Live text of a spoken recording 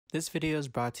This video is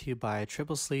brought to you by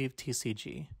Triple Sleeve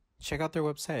TCG. Check out their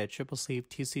website at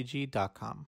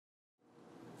triplesleevetcg.com.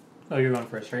 Oh, you're going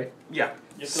first, right? Yeah.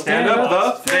 Stand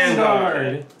up the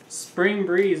Vanguard. Spring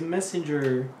Breeze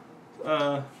Messenger.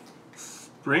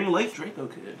 Spring Lake Draco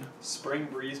Kid. Spring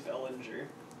Breeze Bellinger.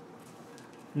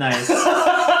 Nice.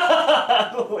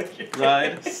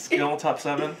 Ride. Skill top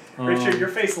 7. Richard, your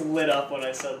face lit up when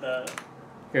I said that.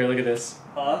 Here, look at this.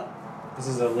 Huh? This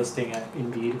is a listing at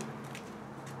Indeed.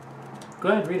 Go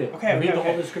ahead, read it. Okay, read the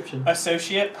whole description.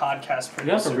 Associate podcast producer.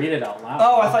 You have to read it out loud.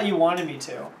 Oh, I thought you wanted me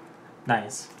to.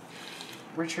 Nice.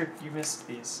 Richard, you missed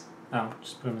these. Oh,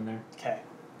 just put them in there. Okay.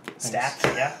 Thanks. Stacked,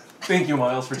 yeah. Thank you,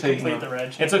 Miles, for taking Complete them. the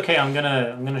red. It's okay. I'm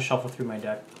gonna shuffle through my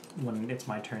deck when it's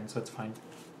my turn, so it's fine.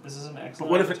 This is an excellent. But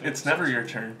what if it's never your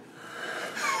turn?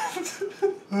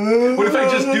 What if I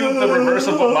just do the reverse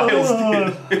of what Miles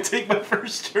did and take my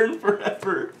first turn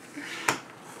forever?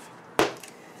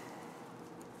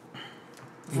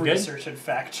 Research and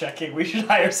fact checking. We should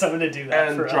hire someone to do that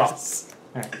and for drop. us.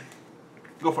 Alright.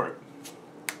 Go for it.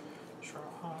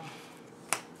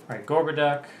 Alright,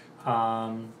 Gorbaduck.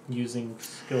 Using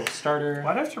skill starter.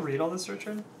 Why do I have to read all this,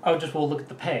 Richard? Oh, we'll look at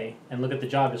the pay and look at the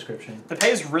job description. The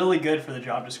pay is really good for the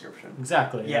job description.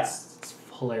 Exactly. Yeah. It's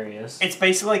hilarious. It's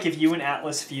basically like if you and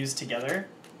Atlas fused together,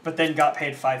 but then got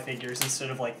paid 5 figures instead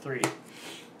of like 3.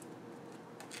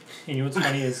 And you know what's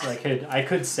funny is like I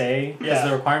could say because Yeah.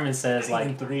 the requirement says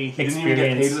like 3. He didn't even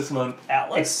get paid this month.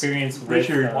 Atlas? experience with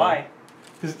Richard. Why?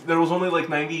 Because there was only like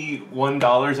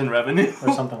 $91 in revenue.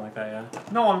 or something like that. Yeah.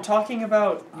 No, I'm talking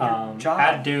about your job.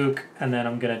 At Duke, and then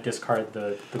I'm gonna discard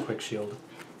the quick shield.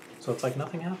 So it's like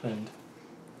nothing happened.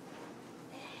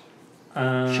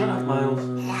 Shut up, Miles.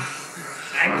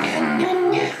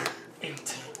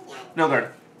 8. No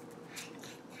guard.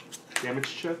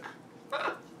 Damage check.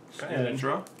 ahead. And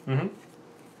draw. Mm-hmm.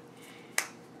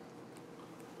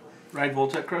 Ride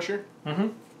Voltec Crusher. Mm-hmm.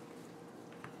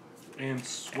 And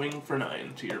swing for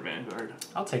 9 to your Vanguard.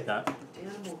 I'll take that.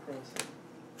 Animal Crossing.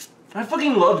 I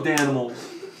fucking love Danimals.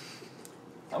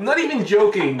 I'm not even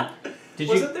joking.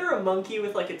 Wasn't there a monkey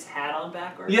with like its hat on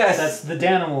backwards? Yes. That's the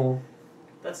Danimal.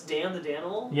 That's Dan the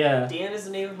Danimal? Yeah. Dan is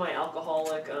the name of my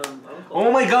alcoholic uncle.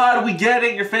 Oh my god, we get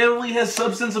it. Your family has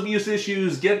substance abuse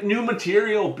issues. Get new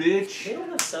material, bitch. They don't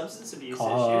have substance abuse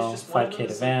Call issues. Just one of 5K them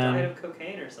to is Van. died of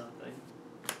cocaine or something.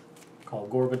 Call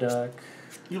Gorbaduck.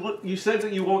 You said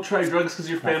that you won't try drugs because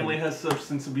your family Nothing. has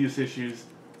substance abuse issues.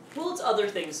 Well, it's other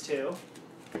things too.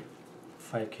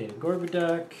 5K to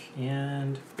Gorbaduck,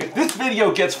 and If this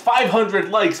video gets 500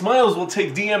 likes, Miles will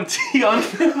take DMT on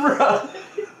camera.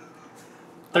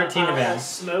 13 to I'll Van.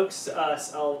 smoke.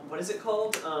 What is it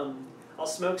called? I'll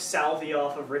smoke salvia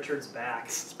off of Richard's back.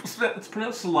 It's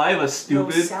pronounced saliva, No,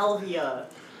 stupid. salvia.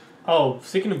 Oh,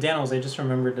 speaking of Danimals, I just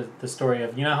remembered the story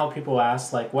of, you know how people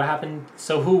ask, like, what happened?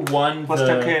 So who won Plus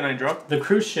 10k and I drop. the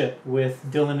cruise ship with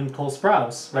Dylan and Cole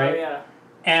Sprouse, right? Oh yeah.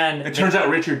 And It turns out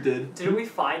Richard did. Didn't we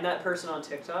find that person on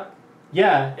TikTok?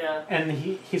 yeah, Yeah. and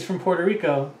he's from Puerto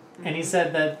Rico, and he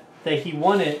said that he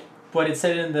won it, but it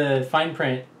said in the fine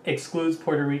print, excludes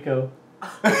Puerto Rico.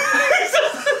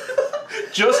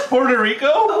 Just Puerto Rico?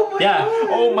 Oh my Yeah. God.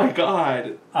 Oh my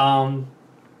god.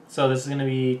 So this is going to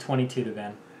be 22 to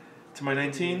Van. To my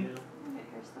 19.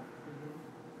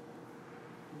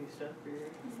 New stuff for your...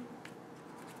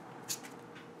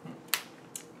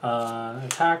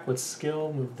 Attack with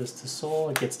skill, move this to soul.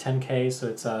 It gets 10k, so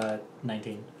it's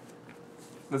 19.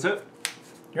 That's it?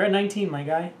 You're at 19, my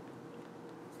guy.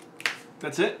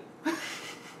 That's it?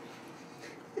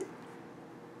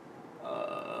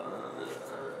 I'm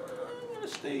gonna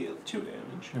stay at 2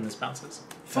 damage. And this bounces.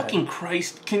 Fucking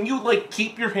Christ! Can you like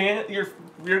keep your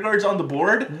rear guards on the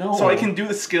board? No. So I can do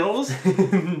the skills?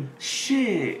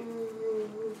 Shit.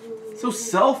 So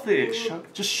selfish.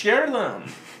 Just share them.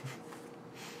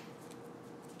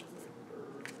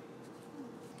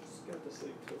 Just got to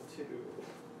sleep till 2.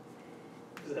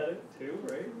 Is that it? 2,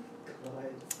 right? God.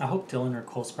 I hope Dylan or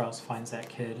Cole Sprouse finds that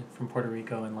kid from Puerto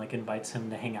Rico and like invites him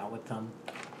to hang out with them.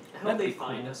 I hope they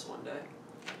find us one day.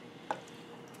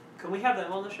 Can we have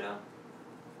them on the show?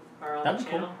 Or on That'd the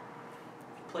be channel?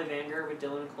 Play Vanguard with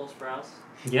Dylan and Cole Sprouse?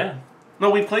 Yeah.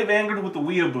 No, we play Vanguard with the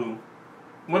weeaboo.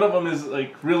 One of them is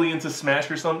like really into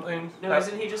Smash or something. No,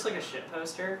 isn't he just like a shit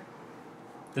poster?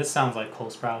 This sounds like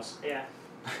Cole Sprouse. Yeah.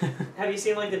 Have you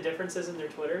seen like the differences in their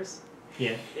Twitters?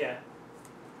 Yeah. Yeah.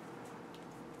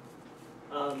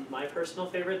 My personal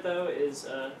favorite though is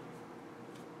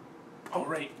Oh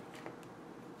right.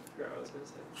 I forgot what I was gonna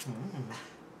say. Mm.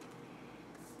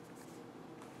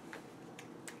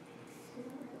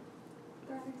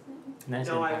 Nice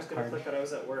No, I was impact gonna card. click that I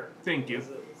was at work. Thank you.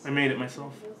 I made it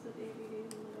myself.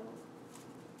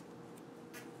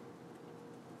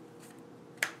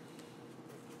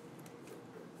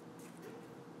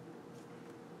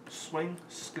 swing,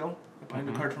 skill. I bind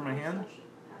a card from my hand.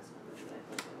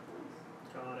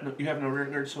 Got it. No, you have no rear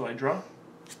guard, so I draw.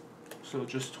 So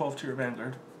just 12 to your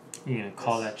Vanguard. You gonna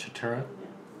call that Chatura?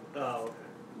 Oh,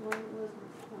 okay.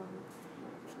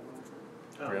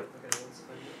 Oh, Rip. okay, let's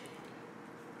find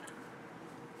it.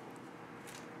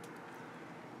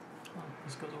 Oh,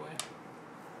 this goes away.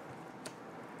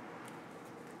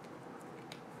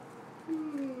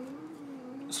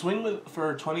 Swing with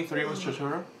for 23 was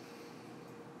Chatura.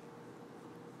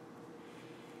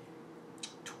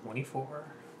 24.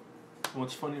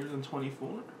 What's funnier than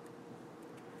 24?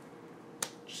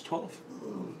 Just 12.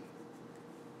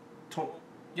 12.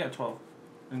 Yeah, 12.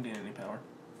 Didn't gain any power.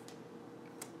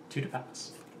 2 to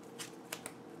pass.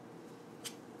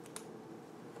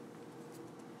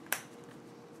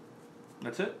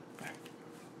 That's it?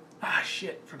 Ah,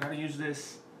 shit. Forgot to use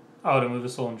this. Oh, to move a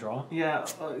soul and draw? Yeah,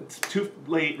 it's too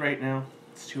late right now.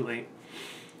 It's too late.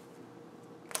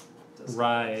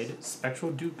 Ride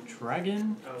Spectral Duke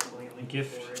Dragon. I was playing a link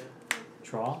Gift. for it.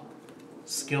 Draw.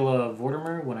 Skill of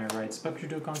Vortimer. When I ride Spectral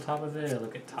Duke on top of it, I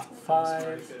look at top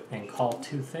 5 and call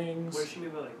 2 things. Where should we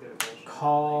go, like, good bullshit?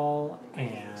 Call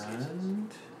and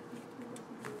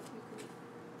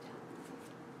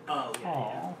Oh, yeah,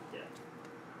 call.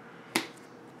 yeah.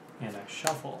 And I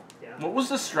shuffle. Yeah. What was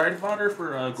the stride fodder for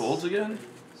golds again?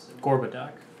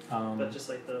 Gorbaduck. But just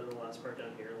like the last part down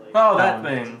here, like Oh, that it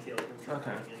thing. doesn't feel like I'm Okay.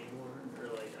 trying anymore, or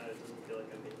like it doesn't feel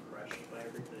like I'm being crushed by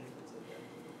everything.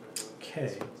 It's like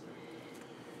Okay.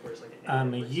 Whereas like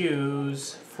I'm gonna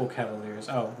use Full Cavaliers.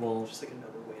 Oh, well, just like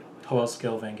another weight on my Poel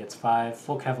skill, Van gets 5.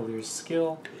 Full Cavaliers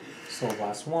skill. Soul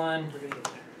Blast 1. We're gonna get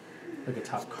there. Look at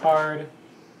top card.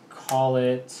 Call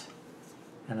it.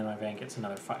 And then my Van gets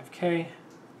another 5k.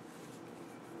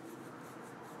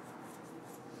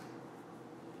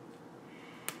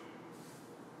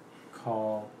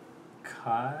 Call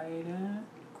Kaiden?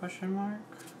 Question mark?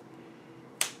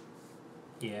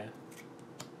 Yeah.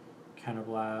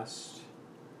 Counterblast.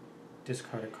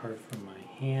 Discard a card from my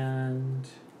hand.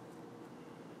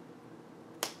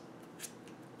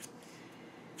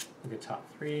 Look at top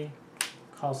 3.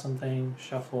 Call something.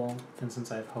 Shuffle. And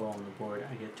since I have Ho on the board,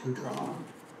 I get to draw.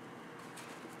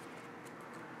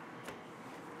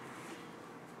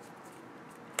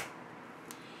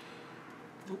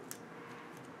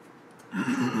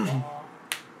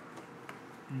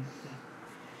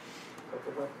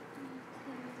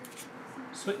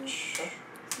 Switch.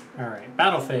 Alright,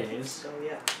 battle phase. Oh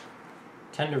yeah.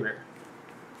 10 to rear.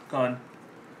 Gone.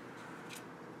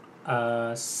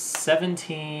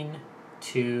 17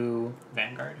 to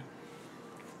Vanguard.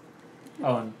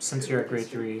 Oh, and since you're at grade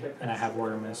 3 and I have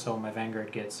Warderman, so my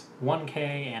Vanguard gets 1k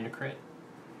and a crit.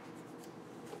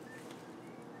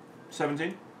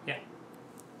 17? Yeah.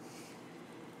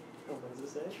 Oh, what does it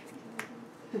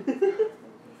say?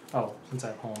 Oh, since I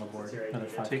have hole on the board, That's your another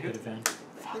idea. 5k Take to it. Van.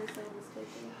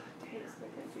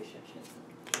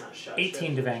 Not shot,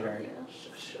 18 to Vanguard.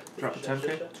 Drop a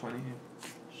 10k? 20.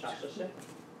 Shot.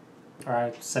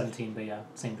 Alright, 17, but yeah,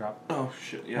 same drop. Oh,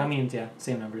 shit, yeah. Well, I mean, yeah,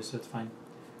 same numbers, so it's fine.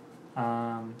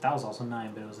 That was also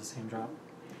 9, but it was the same drop.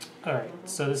 Alright,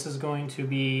 so this is going to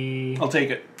be I'll take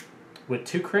it. with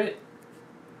 2 crit.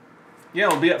 Yeah,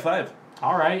 we'll be at 5.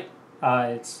 Alright,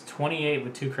 it's 28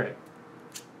 with 2 crit.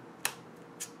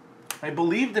 I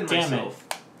believed in Damn myself.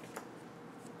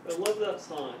 I love that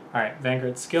song. Alright,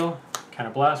 Vanguard skill,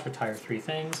 counterblast, retire 3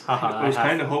 things. Haha, I was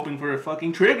kind of hoping for a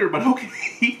fucking trigger, but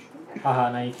okay.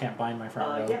 Haha, now you can't bind my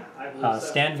front row. Yeah, I believe so.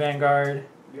 Stand Vanguard,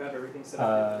 You have everything set up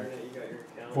on the internet, you got your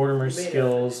account. Vortimer You made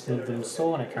skills, everything move them set up.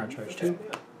 soul, and I countercharge 2.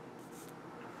 Yeah.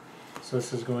 So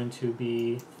this is going to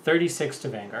be 36 to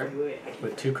Vanguard Wait,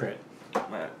 with 2 crit. Oh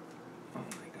my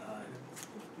god.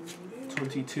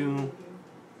 22.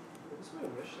 What's my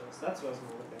wish list? That's what I was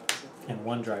gonna look at. And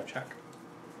 1 drive check.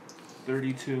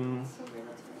 32.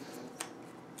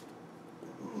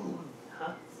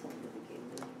 Huh?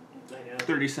 I know.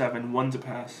 37. 1 to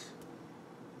pass.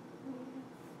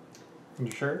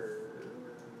 You sure?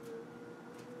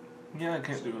 Yeah, I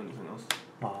can't do anything else.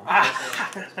 Aw.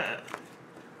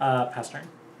 Ah! Pass turn.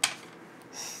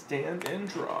 Stand and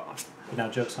draw. Now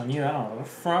joke's on you, I don't have a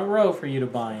front row for you to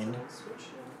bind. Switch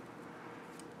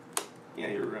now. Yeah,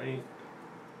 you're right.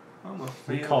 I'm a We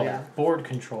failure. call that board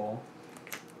control.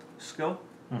 Skill.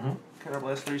 Mm-hmm.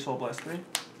 Counterblast 3, Soul Blast 3.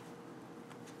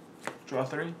 Draw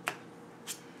 3.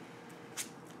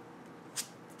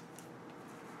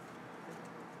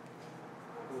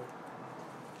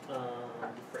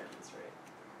 Friends, right?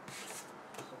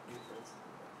 Friends.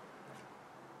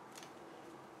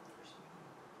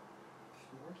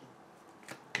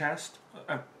 Cast.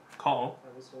 Call.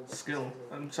 I was told that Skill. this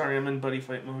was I'm sorry, I'm in buddy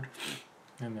fight mode.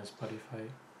 I miss Buddy Fight.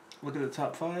 Look at the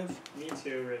top 5. Me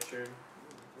too, Richard.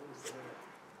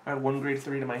 I add 1 grade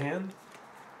 3 to my hand.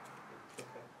 Okay.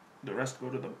 The rest go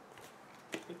to the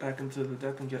back into the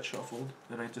deck and get shuffled.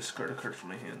 Then I discard a card from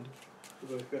my hand.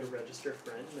 We'll go to register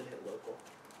friend and then hit local.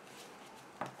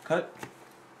 Cut.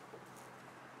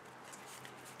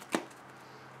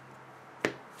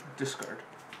 Discard.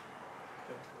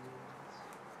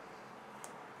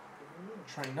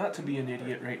 Trying not to be an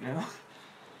idiot right now.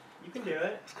 You can do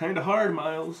it. It's kind of hard,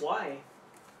 Miles. Why?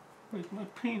 Like my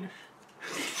penis.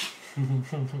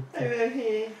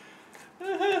 Okay.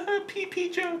 Pee-pee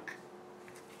joke.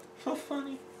 So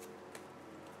funny.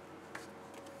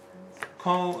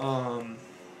 Call, Oh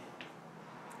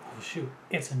shoot,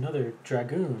 it's another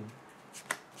Dragoon.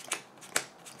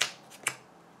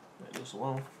 Might as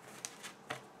well.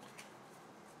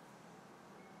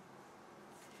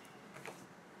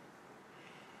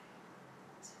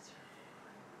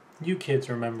 You kids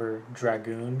remember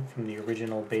Dragoon from the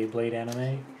original Beyblade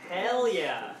anime? Hell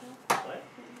yeah. What?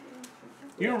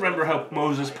 You remember how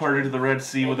Moses parted the Red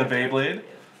Sea with a Beyblade?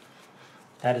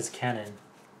 That is canon.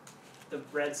 The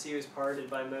Red Sea was parted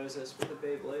by Moses with a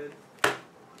Beyblade.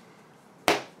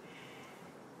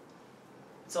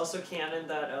 It's also canon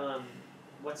that,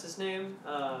 what's his name?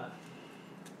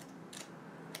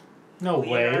 No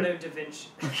Leonardo way. da Vinci.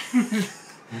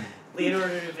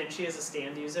 Leonardo da Vinci is a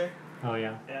stand user. Oh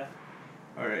yeah. Yeah.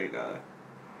 Alright,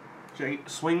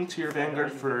 swing to your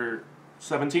Vanguard for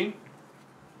 17.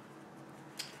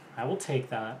 I will take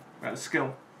that.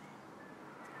 Skill.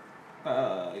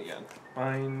 Yeah.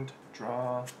 Bind,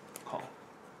 draw, call.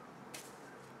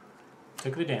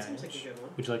 Took the damage. Seems like a good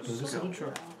one. Would you like to move this to the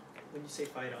draw? When you say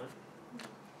fight on.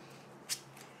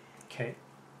 Okay.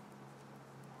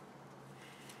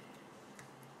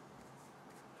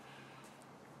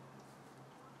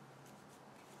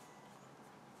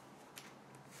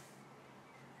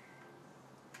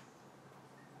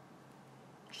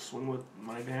 Swing with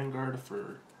my Vanguard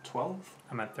for 12.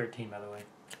 I'm at 13 by the way.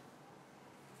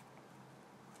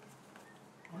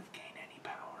 Don't gain any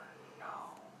power. No.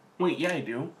 Wait, yeah, I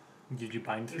do. Did you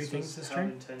bind 3 things this how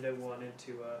turn? Nintendo wanted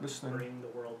to This thing. bring the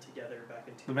world together back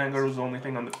in 2000. The Vanguard was the only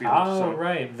thing on the field. Oh, so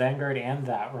right. Vanguard and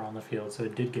that were on the field, so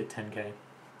it did get 10k.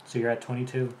 So you're at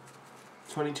 22.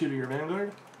 22 to your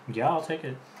Vanguard. Yeah, I'll take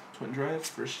it. Twin drive.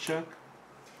 First check.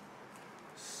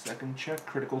 Second check.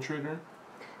 Critical trigger.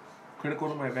 Critical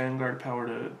to my Vanguard. Power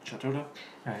to Chatoda.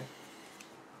 Alright.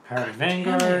 Power to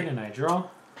Vanguard, and I draw.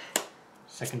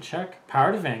 Second check.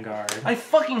 Power to Vanguard. I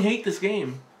fucking hate this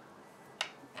game.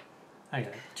 I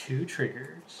got 2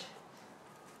 triggers.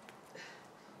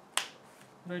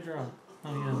 What did I draw?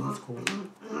 Oh yeah, that's cool.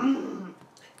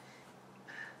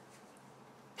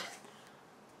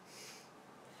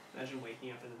 Imagine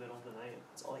waking up in the middle of the night.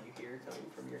 That's all you hear coming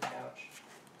from your couch.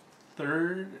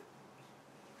 Third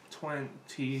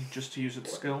 20 just to use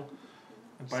its skill.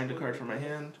 I bind a card from my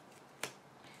hand.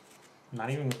 Not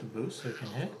even with the boost, so it can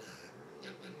hit.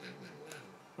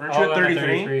 Aren't you at I'm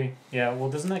 33? Yeah, well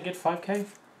doesn't that get 5k?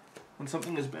 When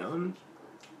something is bound?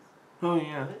 Oh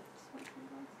yeah.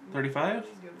 35?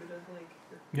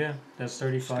 Yeah, that's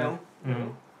 35. Skill? Mm-hmm.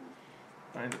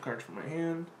 Bind a card from my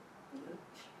hand.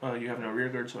 You have no rear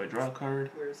guard, so I draw a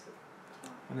card. Where is it?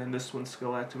 And then this one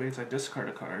skill activates, I discard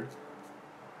a card.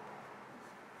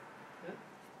 Yeah.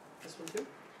 This one too?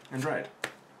 And ride.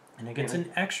 And it gets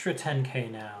an extra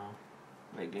 10k now.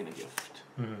 I gain a gift.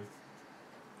 Mm-hmm.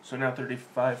 So now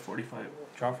 35, 45.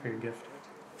 Draw for your gift.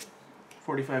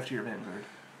 45 to your Vanguard.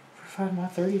 45,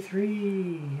 not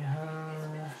 33.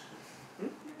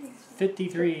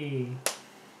 53.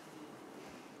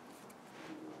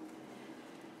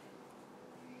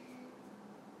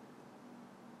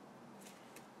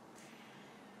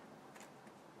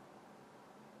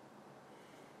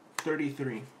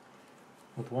 $33.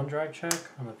 With 1 drag check,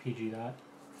 I'm gonna PG that.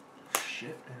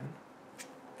 Shit, man.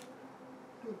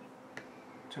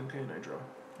 10k and I draw.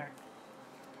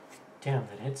 Damn,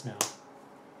 that hits now.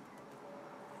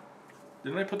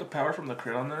 Didn't I put the power from the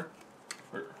crit on there?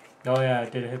 Or, Oh yeah, I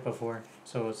did a hit before.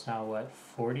 So it's now what,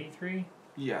 43?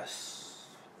 yes.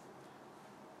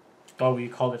 Oh, we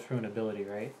called it through an ability,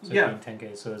 right? So Yeah.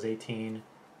 10k, so it was 18,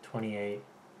 28,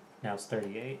 now it's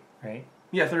 38, right?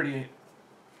 Yeah, 38.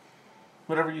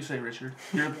 Whatever you say, Richard.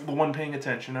 You're the one paying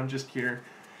attention. I'm just here.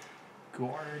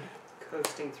 Guard.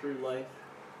 Coasting through life.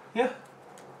 Yeah.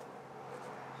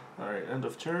 Alright, end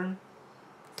of turn.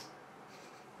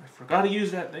 I forgot to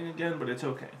use that thing again, but it's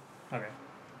okay. Okay.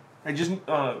 I just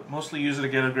mostly use it to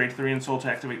get a grade 3 and soul to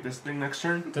activate this thing next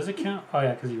turn. Does it count? Oh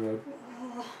yeah, because you rode.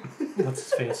 What's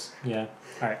his face? Yeah.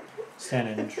 Alright.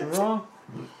 Stand and draw.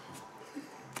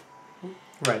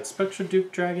 Right, Spectral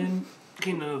Duke Dragon.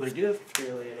 Gain another gift.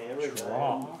 Purely an hammer.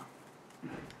 Draw.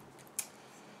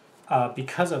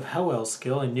 Because of Hellwell's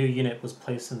skill, a new unit was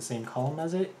placed in the same column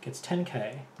as it. Gets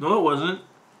 10k. No, it wasn't.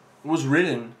 It was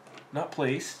written, not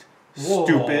placed. Whoa.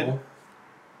 Stupid.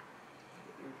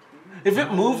 If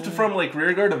it moved from like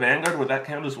rearguard to Vanguard, would that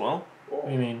count as well? What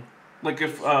do you mean? Like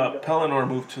if Pelennor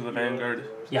moved to the Vanguard,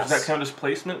 Yes. does that count as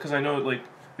placement? Because I know like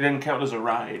it didn't count as a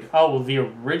ride. Oh, well, the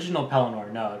original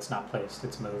Pelennor, no, it's not placed.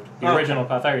 It's moved. The Oh, original,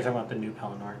 I thought you were talking about the new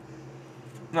Pelennor.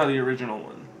 No, the original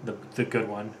one. The good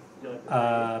one.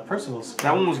 Percival's.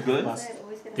 That one was good.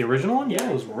 The original one? Yeah,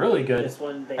 it was really good. This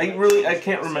one, they I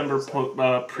can't remember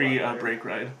pre break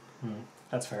ride.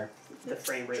 That's fair. The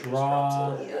frame rate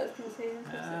Draw. just drops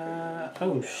a little bit.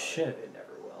 Oh, shit. It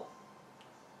never will.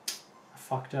 I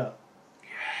fucked up.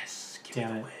 Yes. Give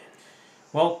Damn me it. the win.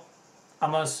 Well,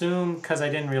 I'm gonna assume, because I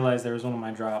didn't realize there was one on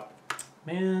my drop.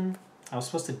 Man, I was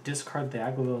supposed to discard the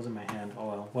Aglavos in my hand. Oh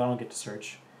well. Well, I don't get to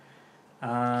search.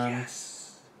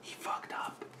 Yes. He fucked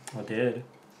up. I did.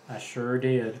 I sure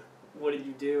did. What did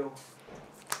you do?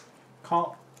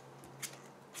 Call.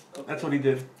 Okay. That's what he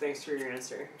did. Thanks for your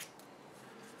answer.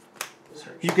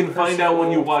 You can find out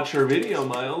when you watch her video,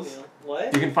 Miles.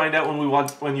 What? You can find out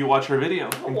when you watch her video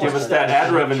and give us Watch that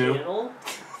ad revenue. channel?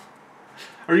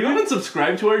 Are you even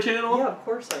subscribed to our channel? Yeah, of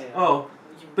course I am. Oh,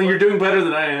 then you're doing better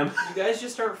than I am. You guys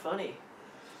just aren't funny.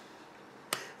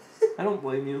 I don't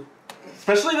blame you.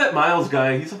 Especially that Miles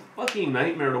guy. He's a fucking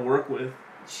nightmare to work with.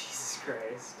 Jesus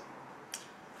Christ.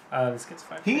 This gets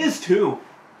 5. He is too.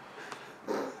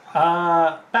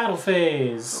 Battle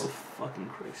phase. Oh, fucking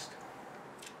Christ.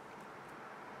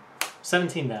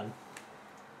 17 down.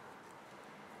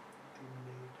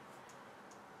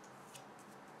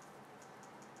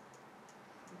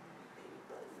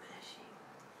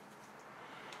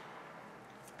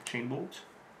 Chain bolt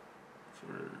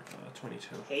for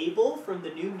 22. Cable from the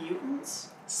New Mutants?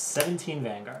 17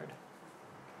 Vanguard.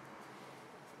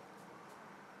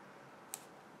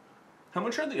 How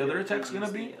much are the other attacks Use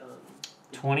gonna be?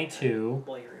 the, 22,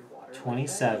 while you're in water.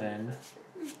 27,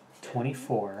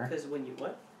 24, Because when you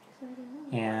what?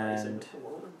 and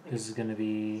this is gonna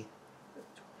be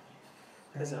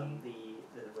Because the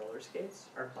roller skates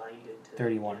are binded to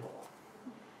 31. the handle,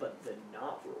 but the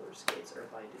not roller skates are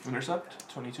binded to Intercept,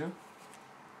 22.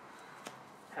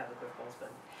 Have a quick ball spin.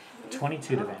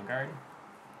 22 to Vanguard.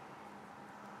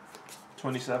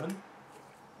 27.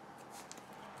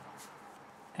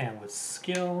 And with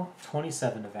skill,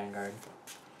 27 to Vanguard.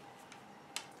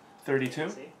 32.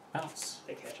 See? Bounce.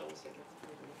 They catch almost like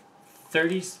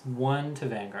 31 to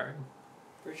Vanguard.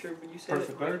 Richard, would you say Perfect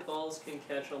that guard. quick balls can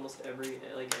catch almost any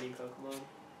Pokemon?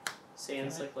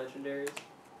 Sans like legendaries?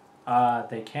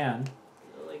 They can.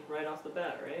 Like right off the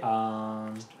bat, right?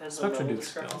 Spectral Depends on level Duke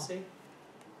skill. discrepancy.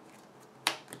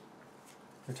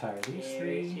 Retire these Yeah,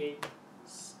 3.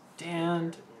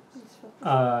 Stand.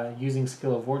 Using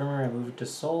skill of Vortimer, I move it to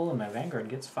Soul, and my Vanguard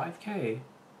gets 5k.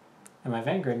 And my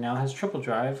Vanguard now has triple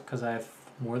drive because I have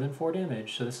more than 4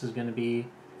 damage. So this is going to be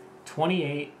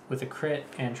 28 with a crit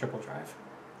and triple drive.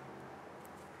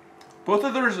 Both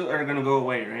of those are gonna go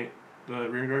away, right? The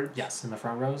rear guards? Yes, in the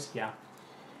front rows, yeah.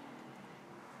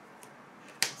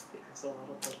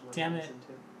 Damn it.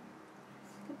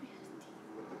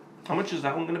 How much is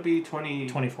that one gonna be? 20.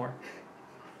 24.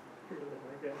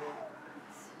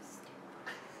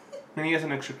 And he has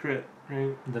an extra crit,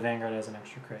 right? The Vanguard has an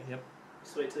extra crit, yep.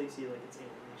 Just wait till you see like its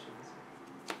animations.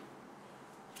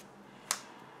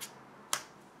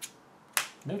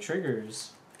 No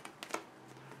triggers.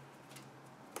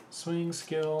 Swing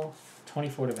skill,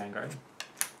 24 to Vanguard.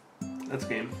 That's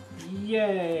game.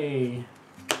 Yay!